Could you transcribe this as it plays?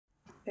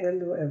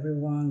Hello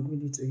everyone,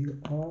 good day to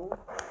you all.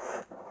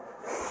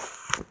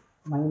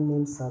 My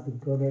name is the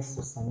goddess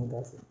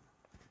OSANODAZIE.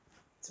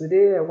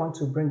 Today I want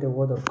to bring the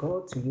word of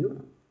God to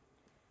you,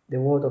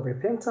 the word of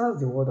repentance,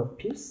 the word of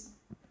peace,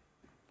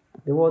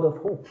 the word of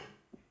hope.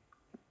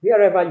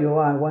 Wherever you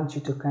are, I want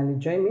you to kindly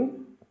join me.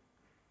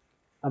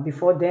 And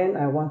before then,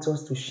 I want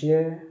us to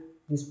share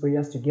these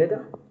prayers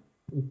together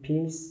in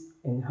peace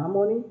and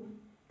harmony.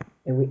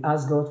 And we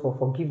ask God for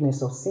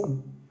forgiveness of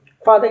sin.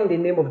 Father, in the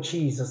name of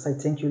Jesus, I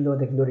thank you,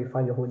 Lord, I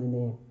glorify your holy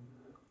name.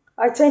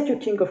 I thank you,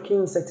 King of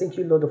Kings. I thank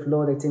you, Lord of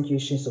Lords. I thank you,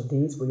 Ancient of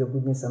Days, for your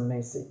goodness and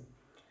mercy.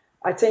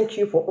 I thank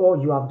you for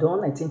all you have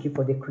done. I thank you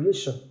for the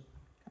creation.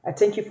 I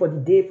thank you for the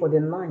day, for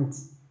the night.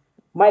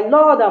 My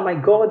Lord and my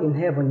God in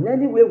heaven, in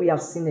any way we have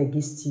sinned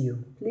against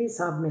you, please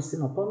have mercy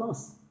upon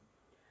us.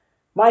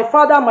 My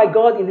Father, my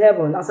God in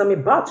heaven, as I'm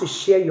about to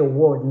share your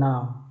word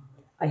now,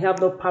 I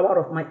have no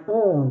power of my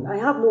own. I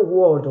have no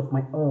word of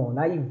my own.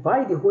 I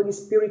invite the Holy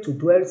Spirit to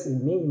dwell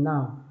in me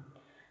now,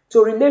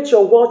 to relate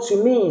your word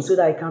to me so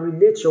that I can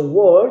relate your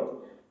word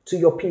to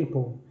your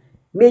people.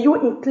 May you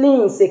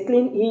incline a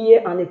clean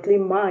ear and a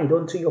clean mind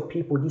unto your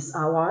people this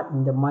hour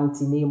in the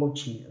mighty name of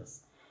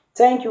Jesus.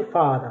 Thank you,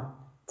 Father.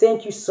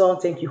 Thank you, Son.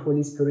 Thank you,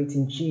 Holy Spirit.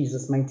 In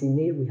Jesus' mighty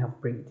name we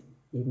have prayed.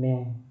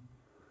 Amen.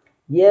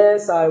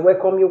 Yes, I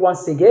welcome you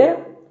once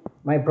again,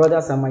 my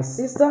brothers and my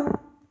sisters.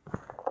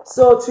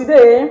 So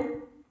today,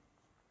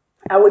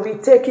 I will be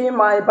taking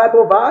my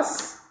Bible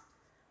verse.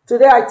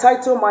 Today I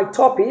title my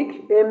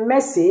topic, A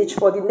Message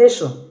for the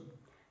Nation.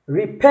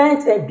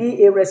 Repent and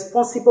be a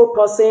responsible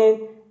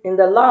person in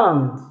the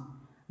land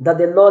that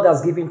the Lord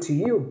has given to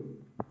you.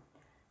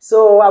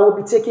 So I will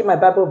be taking my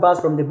Bible verse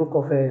from the book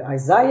of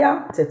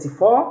Isaiah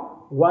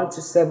 34, 1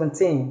 to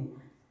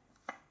 17.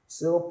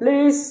 So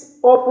please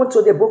open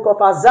to the book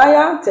of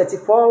Isaiah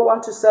 34,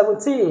 1 to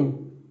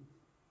 17.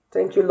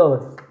 Thank you,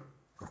 Lord.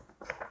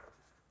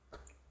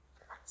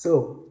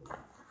 So,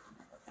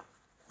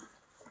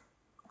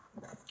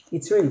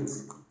 it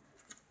reads,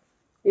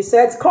 it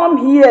says, "Come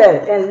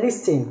here and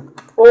listen,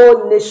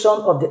 O nation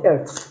of the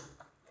earth.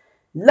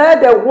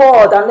 Let the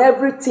world and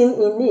everything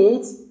in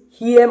it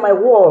hear my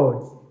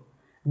word.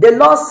 The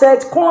Lord said,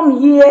 come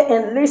here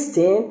and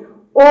listen,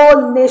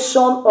 O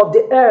nation of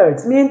the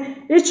earth."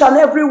 Mean each and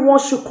every one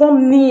should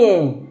come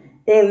near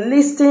and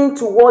listen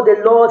to what the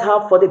Lord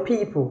has for the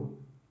people.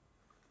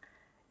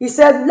 He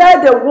said,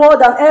 let the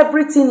world and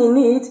everything in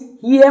it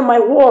hear my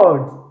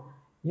word.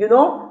 You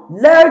know,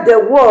 let the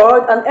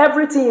world and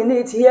everything in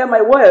it hear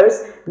my words.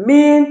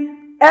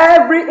 Mean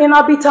every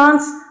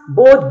inhabitant,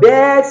 both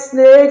birds,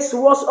 snakes,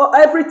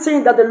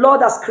 everything that the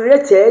Lord has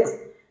created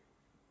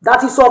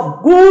that is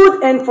of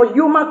good and for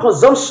human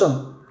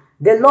consumption.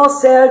 The Lord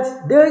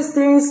said these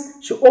things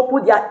should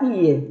open their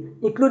ear,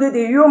 including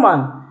the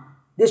human.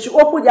 They should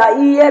open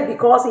their ear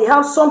because he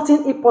has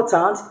something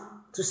important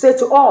to say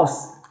to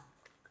us.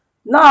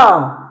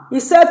 Now, he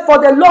said, for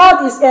the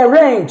Lord is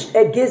enraged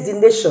against the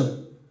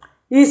nation.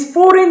 His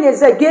fury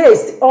is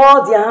against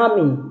all their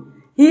army.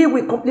 He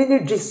will completely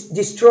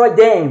destroy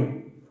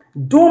them,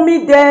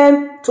 dooming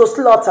them to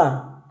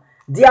slaughter.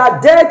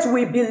 Their death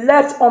will be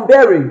left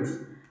unburied,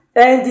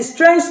 and the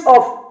strength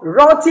of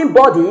rotting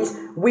bodies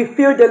will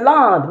fill the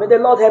land. May the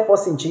Lord help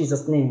us in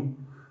Jesus' name.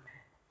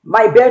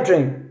 My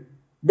brethren,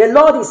 the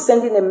Lord is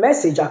sending a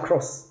message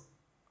across.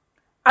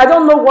 I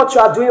don't know what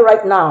you are doing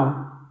right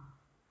now,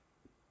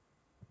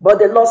 but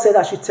the Lord said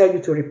I should tell you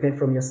to repent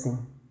from your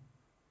sin.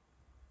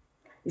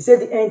 He said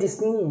the end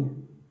is near.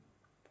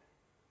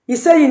 He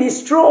said in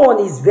his throne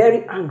he is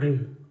very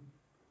angry.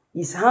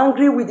 He's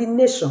angry with the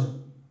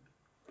nation.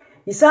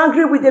 He's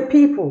angry with the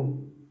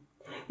people.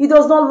 He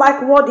does not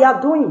like what they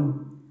are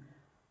doing.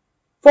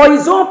 For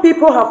his own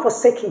people have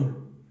forsaken.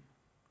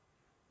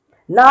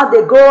 Now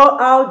they go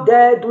out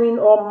there doing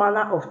all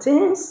manner of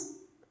things.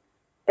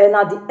 And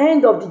at the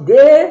end of the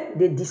day,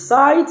 they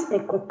decide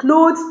and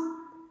conclude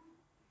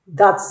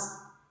that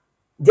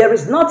there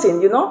is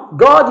nothing, you know.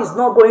 God is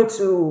not going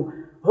to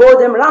hold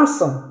them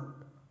ransom.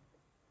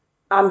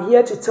 I'm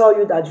here to tell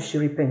you that you should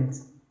repent.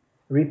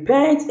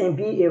 Repent and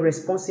be a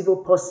responsible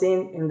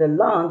person in the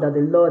land that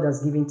the Lord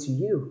has given to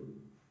you.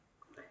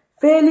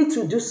 Failing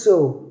to do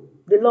so,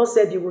 the Lord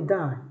said you will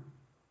die.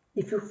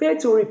 If you fail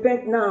to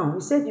repent now, he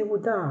said you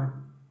will die.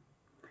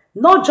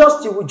 Not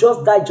just you will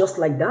just die just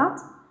like that,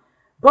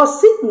 but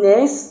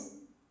sickness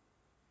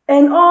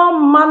and all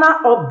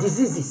manner of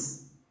diseases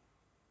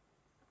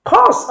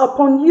curse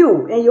upon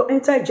you and your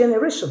entire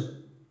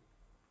generation.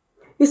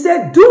 He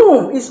said,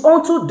 doom is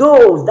unto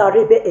those that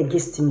rebel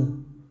against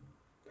me.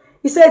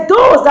 He said,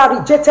 those that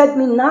rejected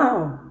me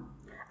now,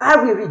 I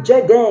will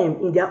reject them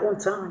in their own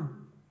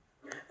time.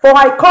 For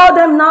I call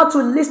them now to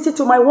listen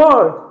to my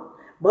word.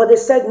 But they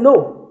said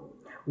no.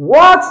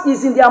 What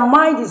is in their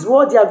mind is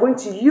what they are going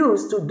to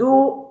use to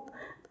do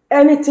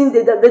anything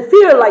that they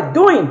feel like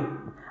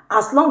doing.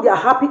 As long as they are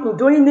happy in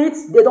doing it,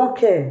 they don't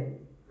care.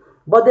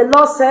 But the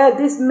Lord said,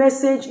 this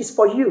message is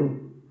for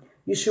you.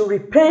 You should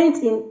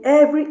repent in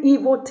every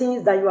evil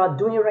thing that you are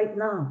doing right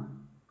now.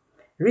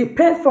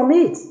 Repent from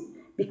it.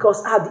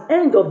 Because at the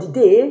end of the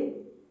day,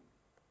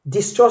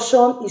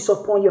 Destruction is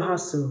upon your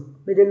household.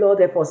 May the Lord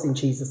help us in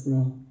Jesus'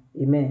 name.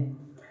 Amen.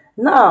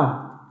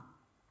 Now,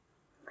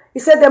 he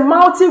said the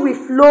mountain will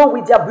flow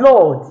with their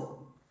blood.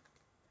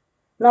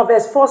 Now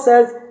verse 4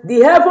 says,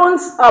 the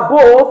heavens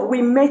above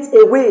will melt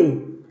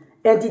away,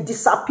 and they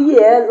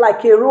disappear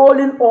like a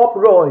rolling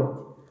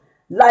uproar,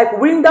 like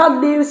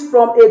withered leaves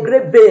from a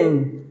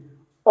grapevine,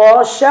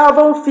 or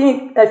shrivelled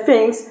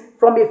figs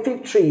from a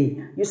fig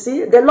tree. You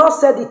see, the Lord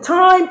said the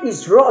time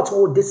his wrath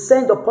will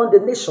descend upon the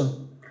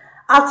nation.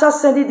 After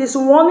sending this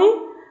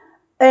warning,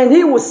 and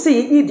he will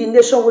see if the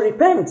nation will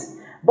repent.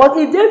 But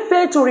if they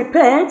fail to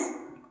repent,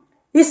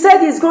 he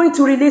said he's going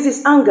to release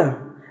his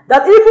anger.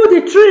 That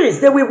even the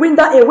trees, they will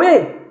wither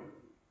away.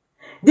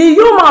 The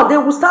human, they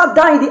will start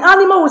dying. The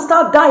animal will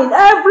start dying.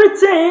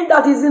 Everything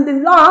that is in the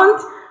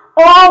land,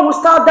 all will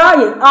start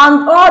dying.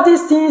 And all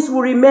these things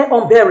will remain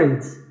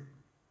unburied.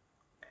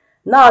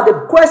 Now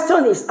the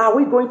question is, are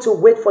we going to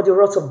wait for the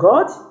wrath of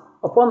God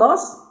upon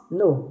us?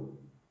 No.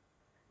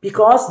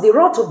 Because the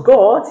wrath of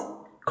God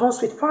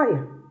comes with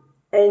fire.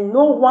 And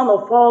no one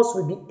of us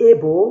will be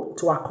able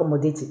to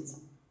accommodate it.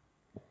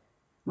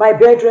 My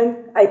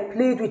brethren, I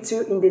plead with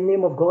you in the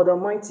name of God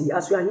Almighty.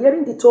 As you are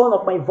hearing the tone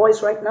of my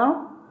voice right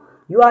now,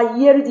 you are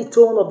hearing the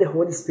tone of the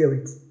Holy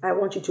Spirit. I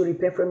want you to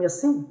repent from your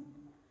sin.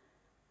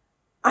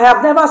 I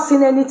have never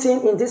seen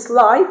anything in this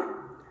life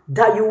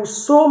that you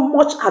so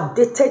much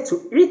addicted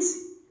to it,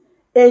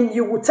 and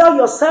you will tell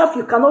yourself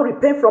you cannot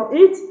repent from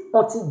it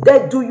until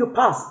death do you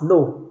pass.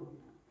 No.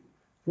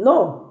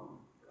 No.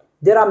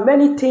 There are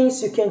many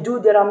things you can do.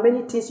 There are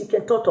many things you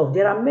can thought of.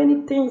 There are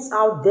many things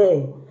out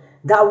there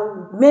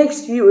that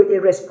makes you a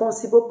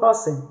responsible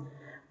person.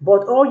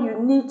 But all you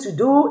need to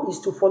do is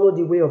to follow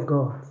the way of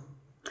God.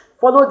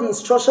 Follow the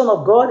instruction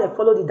of God and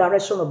follow the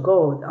direction of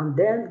God. And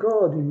then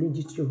God will lead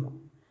you through.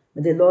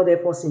 May the Lord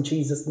help us in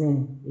Jesus'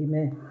 name.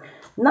 Amen.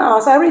 Now,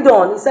 as I read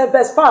on, it says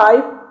verse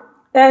 5,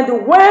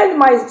 and when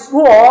my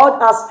word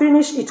has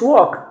finished its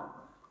work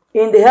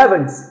in the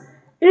heavens,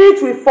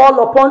 it will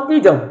fall upon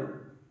Edom.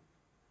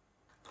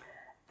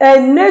 A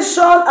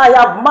nation I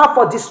have marked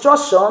for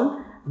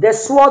destruction. The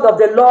sword of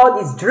the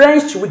Lord is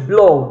drenched with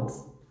blood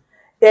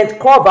and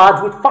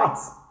covered with fat,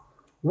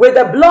 with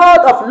the blood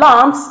of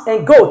lambs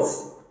and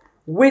goats,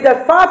 with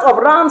the fat of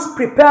rams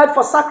prepared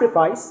for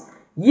sacrifice.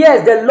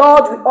 Yes, the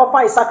Lord will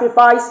offer a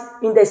sacrifice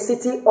in the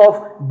city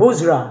of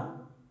Bozrah.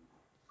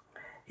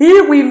 He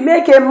will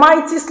make a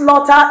mighty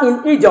slaughter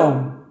in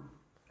Edom.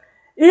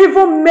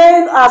 Even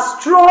men as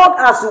strong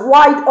as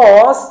white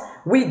horse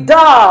will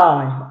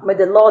die. May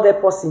the Lord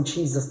help us in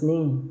Jesus'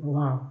 name.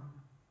 Wow.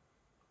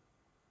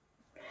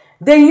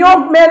 The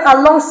young men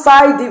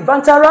alongside the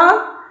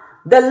veteran,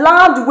 the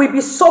land will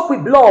be soaked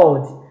with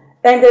blood,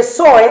 and the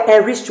soil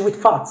enriched with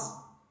fat.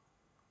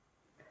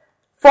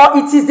 For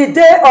it is the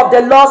day of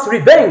the Lord's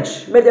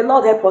revenge. May the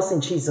Lord help us in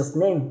Jesus'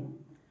 name.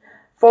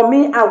 For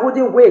me, I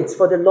wouldn't wait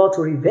for the Lord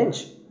to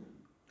revenge.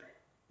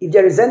 If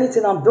there is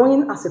anything I'm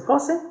doing as a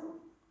person,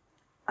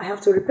 I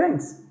have to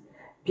repent.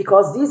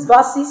 Because these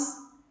verses,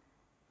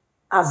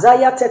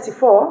 Isaiah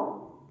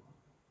 34,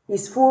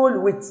 is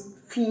full with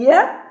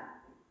fear,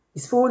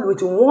 is full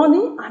with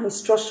warning and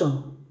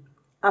instruction.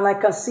 And I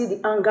can see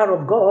the anger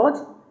of God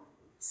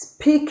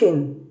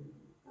speaking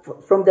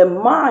from the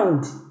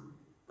mind,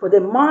 for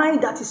the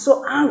mind that is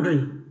so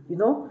angry. You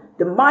know,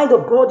 the mind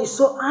of God is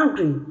so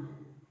angry.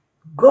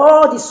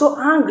 God is so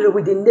angry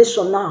with the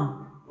nation now.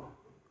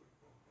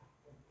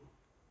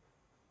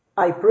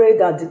 I pray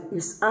that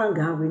his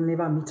anger will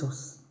never meet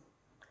us.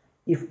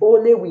 If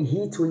only we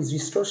heed to his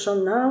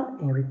instruction now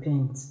and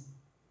repent.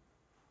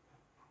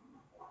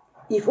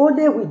 If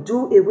only we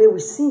do away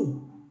with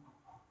sin.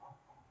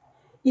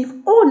 If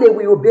only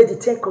we obey the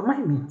 10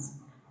 commandments,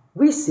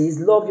 which says,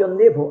 love your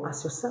neighbor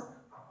as yourself.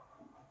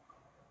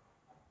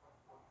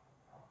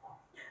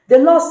 The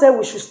Lord said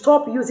we should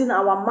stop using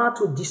our mouth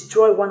to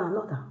destroy one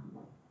another.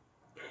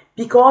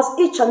 Because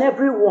each and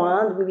every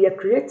one we were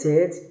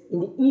created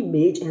in the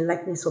image and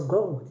likeness of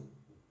God.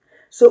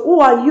 So who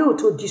are you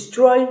to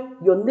destroy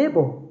your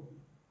neighbor?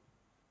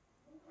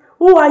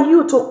 Who are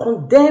you to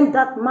condemn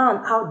that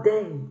man out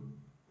there?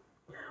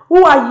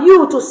 Who are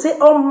you to say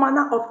all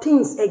manner of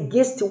things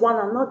against one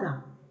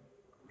another?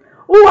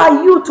 Who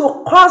are you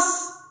to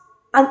curse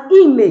an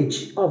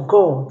image of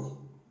God?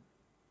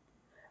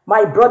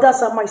 My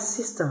brothers and my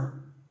sisters,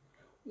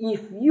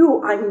 if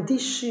you are in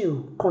this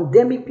shoe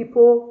condemning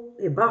people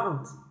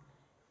about,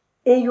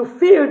 and you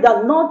feel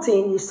that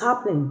nothing is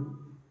happening,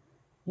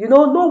 you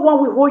know, no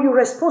one will hold you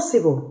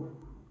responsible.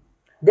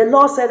 The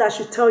Lord said I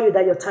should tell you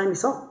that your time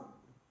is up.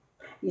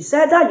 He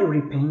said that you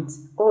repent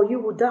or you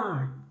will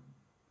die.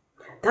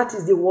 That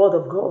is the word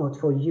of God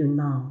for you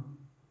now.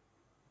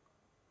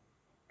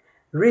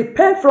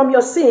 Repent from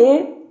your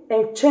sin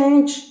and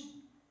change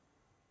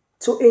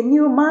to a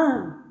new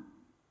man.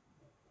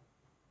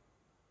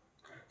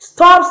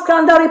 Stop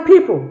slandering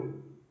people.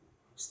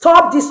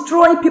 Stop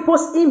destroying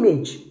people's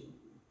image.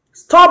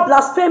 Stop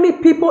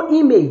blaspheming people's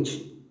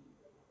image.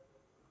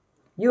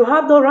 You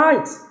have the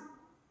right.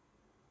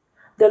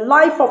 The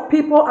life of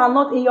people are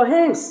not in your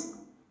hands.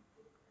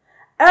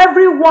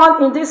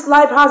 Everyone in this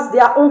life has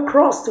their own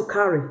cross to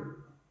carry.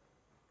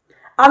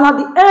 And at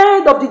the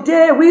end of the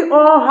day, we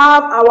all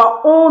have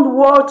our own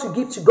word to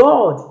give to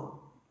God.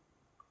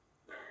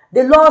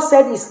 The Lord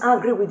said he's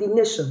angry with the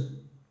nation.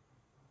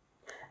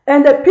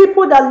 And the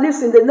people that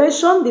lives in the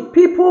nation, the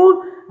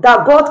people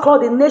that God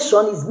called the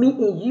nation, is me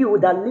and you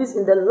that lives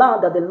in the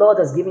land that the Lord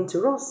has given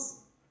to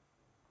us.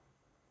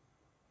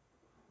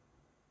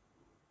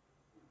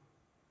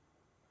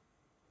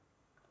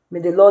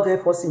 May the Lord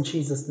help us in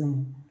Jesus'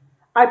 name.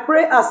 I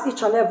pray as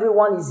each and every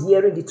one is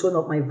hearing the tone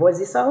of my voice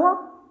this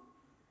hour,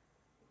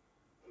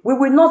 we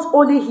will not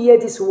only hear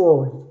this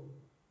word,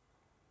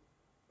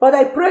 but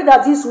I pray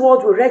that this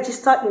word will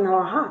register in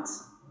our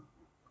hearts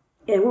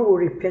and we will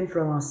repent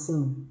from our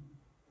sin.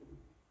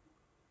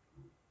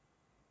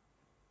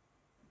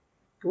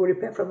 We will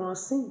repent from our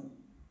sin.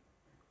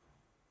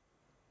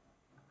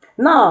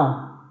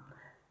 Now,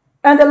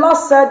 and the Lord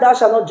said, thou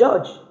shalt not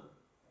judge.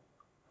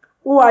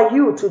 Who are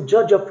you to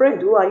judge your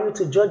friend? Who are you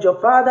to judge your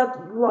father?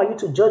 Who are you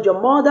to judge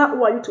your mother?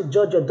 Who are you to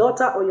judge your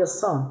daughter or your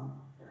son?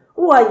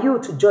 Who are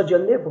you to judge your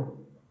neighbor?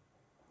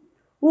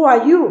 Who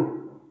are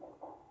you?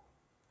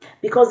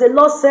 Because the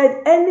Lord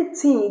said,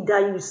 anything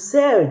that you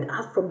said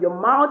out from your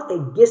mouth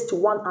against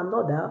one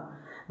another,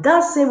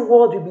 that same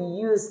word will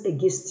be used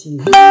against you.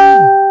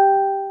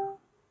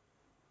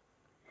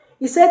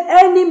 He said,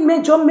 any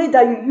measurement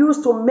that you use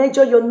to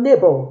measure your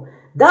neighbor,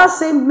 that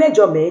same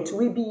measurement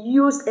will be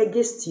used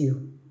against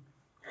you.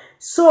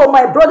 So,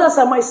 my brothers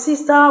and my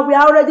sisters, we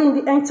are already in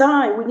the end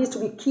time. We need to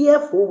be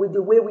careful with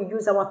the way we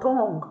use our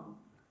tongue.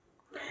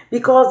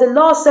 Because the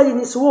Lord said in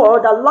his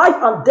word that life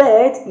and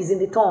death is in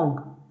the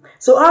tongue.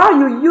 So, how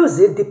you use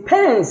it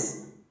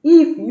depends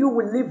if you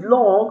will live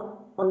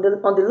long on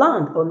the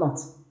land or not.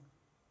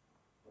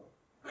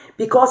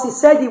 Because he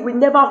said he will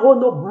never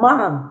hold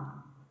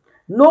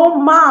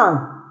no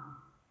man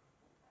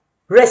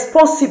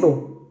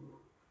responsible.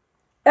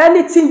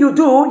 Anything you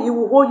do, he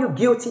will hold you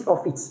guilty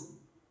of it.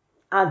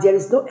 And there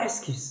is no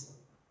excuse.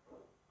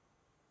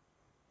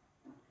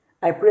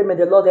 I pray may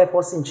the Lord help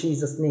us in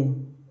Jesus'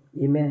 name.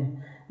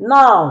 Amen.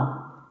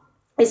 Now,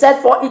 he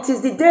said, for it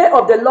is the day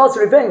of the Lord's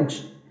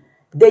revenge,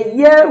 the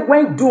year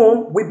when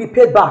doom will be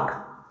paid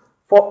back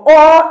for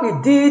all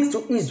he did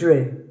to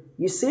Israel.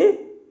 You see,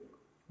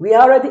 we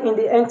are already in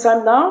the end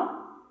time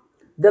now.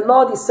 The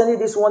Lord is sending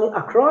this warning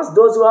across.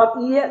 Those who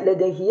have ear, let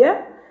them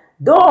hear.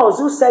 Those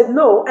who said,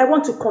 no, I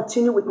want to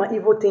continue with my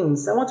evil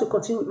things. I want to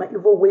continue with my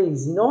evil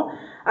ways, you know.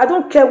 I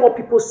don't care what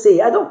people say.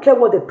 I don't care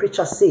what the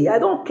preachers say. I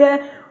don't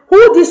care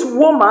who this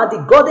woman,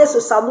 the goddess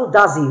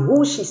OSANODAZIE,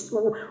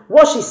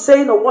 what she's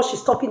saying or what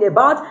she's talking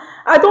about.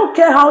 I don't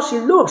care how she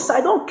looks.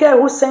 I don't care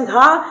who sent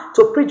her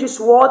to preach this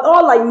word.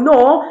 All I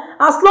know,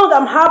 as long as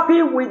I'm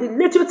happy with the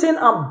little thing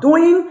I'm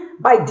doing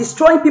by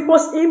destroying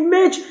people's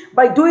image,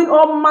 by doing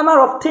all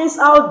manner of things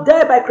out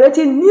there, by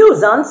creating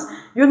nuisance,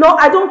 you know,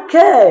 I don't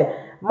care.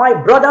 My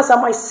brothers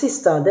and my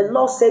sisters, the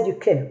Lord said you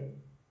care.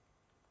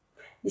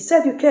 He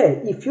said you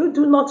care. If you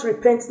do not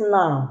repent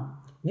now,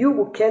 you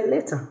will care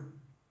later.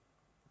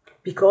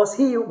 Because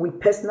he will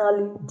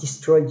personally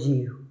destroy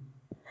you.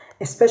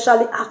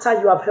 Especially after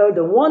you have heard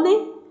the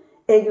warning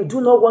and you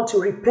do not want to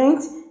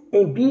repent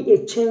and be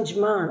a changed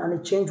man and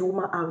a changed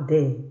woman out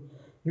there.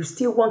 You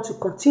still want to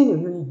continue.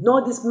 You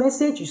ignore this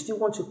message. You still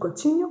want to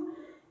continue.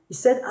 He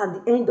said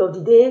at the end of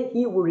the day,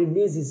 he will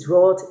release his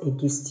rod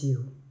against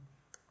you.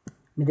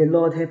 May the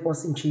Lord help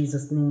us in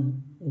Jesus'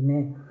 name.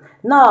 Amen.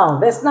 Now,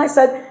 verse 9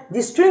 said,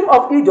 the stream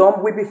of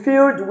Edom will be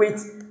filled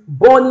with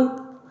burning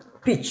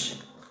pitch.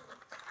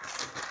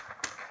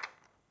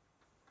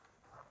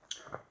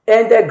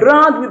 And the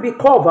ground will be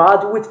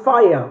covered with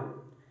fire.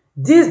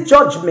 This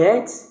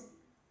judgment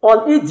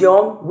on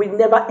Edom will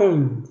never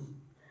end.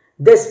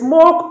 The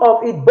smoke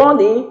of it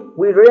burning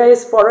will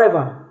rise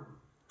forever.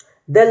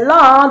 The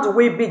land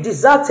will be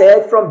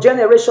deserted from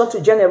generation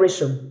to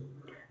generation.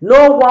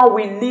 No one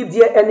will live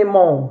there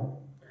anymore.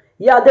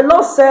 Yeah, the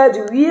Lord said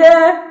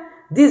where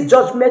this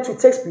judgment will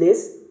take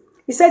place,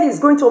 he said he's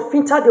going to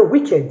filter the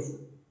wicked.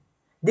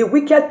 The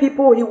wicked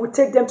people, he will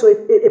take them to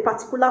a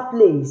particular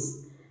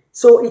place.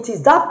 So it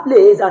is that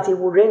place that he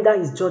will render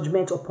his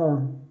judgment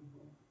upon.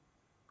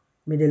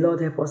 May the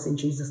Lord help us in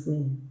Jesus'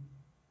 name.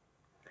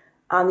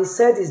 And he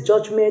said his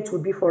judgment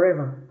will be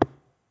forever.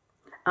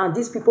 And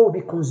these people will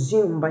be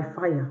consumed by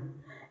fire.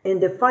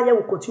 And the fire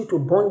will continue to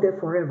burn them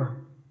forever.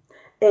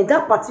 And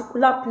that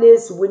particular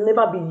place will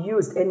never be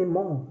used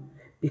anymore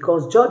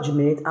because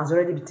judgment has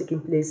already been taking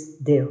place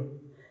there.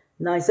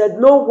 Now he said,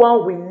 no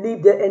one will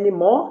live there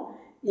anymore.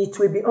 It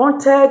will be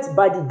haunted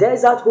by the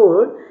desert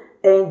hole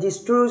and the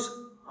strews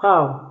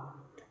how?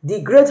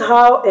 The great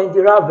how and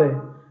the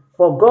raven.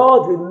 For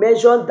God will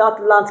measure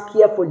that land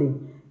carefully.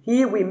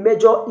 He will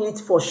measure it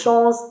for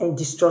shons and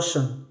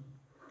destruction.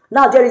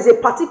 Now there is a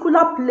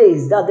particular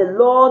place that the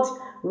Lord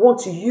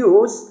wants to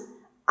use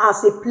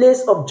as a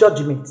place of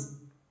judgment.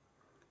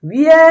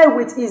 Where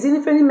with his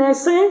infinite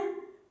mercy,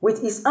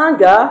 with his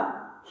anger,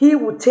 he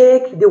will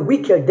take the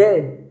wicked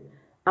dead.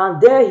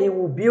 And there he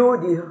will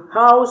build the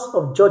house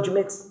of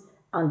judgment.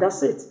 And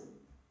that's it.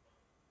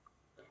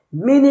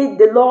 Meaning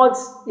the Lord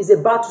is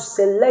about to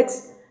select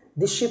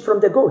the sheep from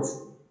the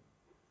goats,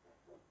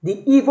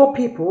 the evil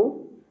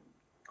people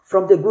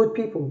from the good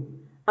people.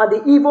 And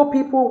the evil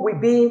people will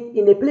be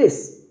in a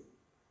place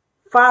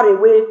far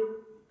away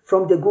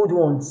from the good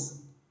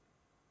ones.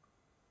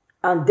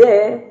 And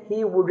there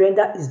he will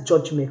render his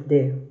judgment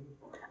there.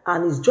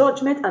 And his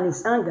judgment and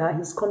his anger,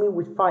 he's coming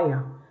with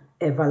fire,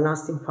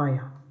 everlasting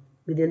fire.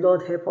 May the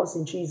Lord help us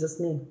in Jesus'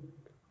 name.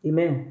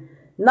 Amen.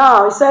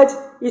 Now, he said,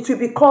 it will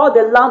be called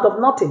the land of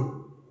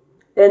nothing,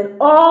 and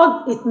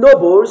all its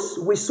nobles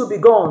will soon be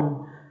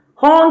gone.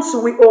 Horns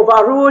will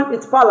overrule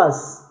its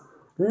palace.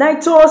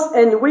 Nettles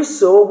and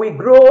whistle will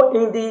grow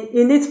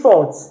in its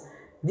forts.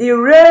 The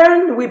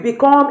rain will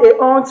become a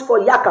haunt for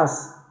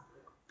yakas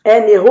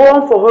and a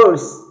home for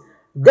horses.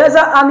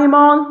 Desert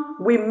animals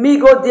will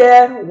mingle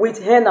there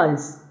with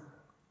hyenas.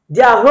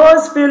 Their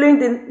horns filling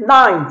the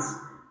night.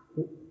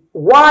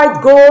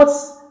 Wild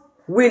goats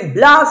will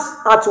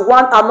blast at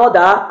one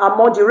another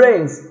among the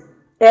rains,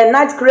 and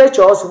night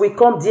creatures will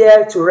come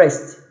there to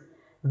rest.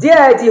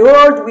 There the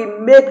herd will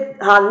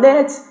make her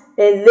net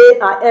and lay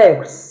her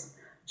eggs.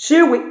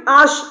 She will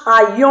hatch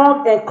her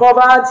young and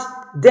cover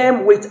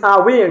them with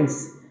her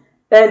wings,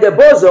 and the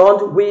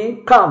bosom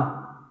will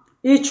come,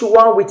 each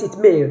one with its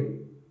male.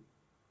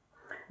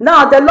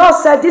 Now the Lord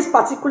said this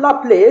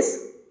particular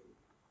place,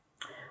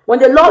 when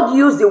the Lord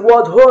used the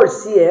word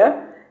horse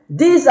here,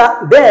 these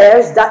are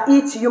bears that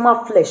eat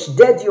human flesh,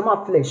 dead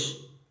human flesh.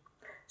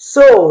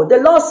 So the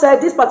Lord said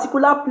this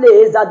particular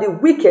place that the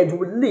wicked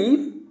will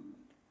live,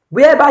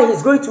 whereby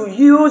he's going to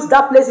use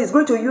that place, he's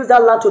going to use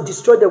that land to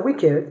destroy the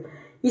wicked.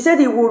 He said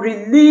he will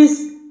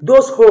release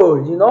those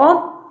holes, you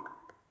know.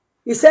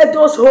 He said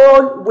those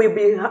holes will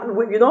be,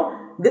 you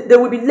know, they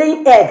will be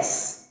laying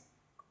eggs.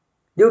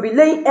 They will be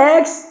laying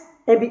eggs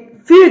and be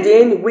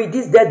feeding with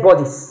these dead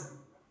bodies.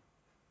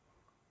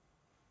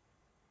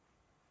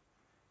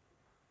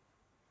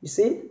 You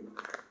see?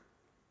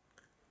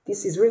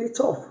 This is really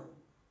tough.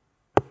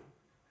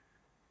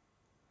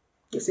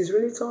 This is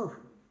really tough.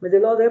 May the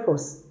Lord help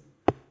us.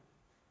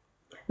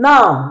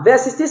 Now,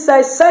 verse 16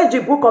 says, search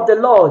the book of the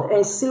Lord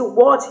and see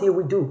what he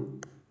will do.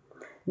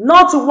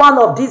 Not one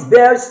of these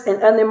birds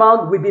and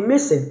animals will be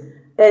missing,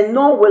 and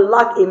none will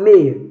lack a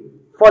male.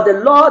 For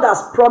the Lord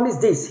has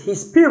promised this.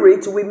 His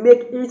spirit will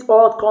make it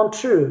all come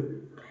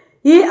true.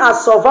 He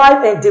has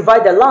survived and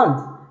divided the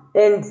land,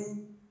 and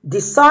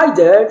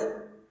decided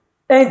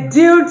and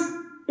dealt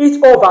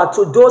it over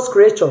to those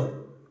creatures.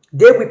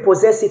 They will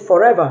possess it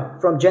forever,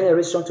 from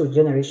generation to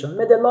generation.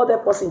 May the Lord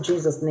help us in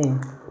Jesus' name.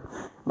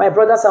 My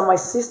brothers and my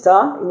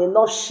sisters, in a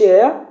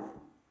nutshell,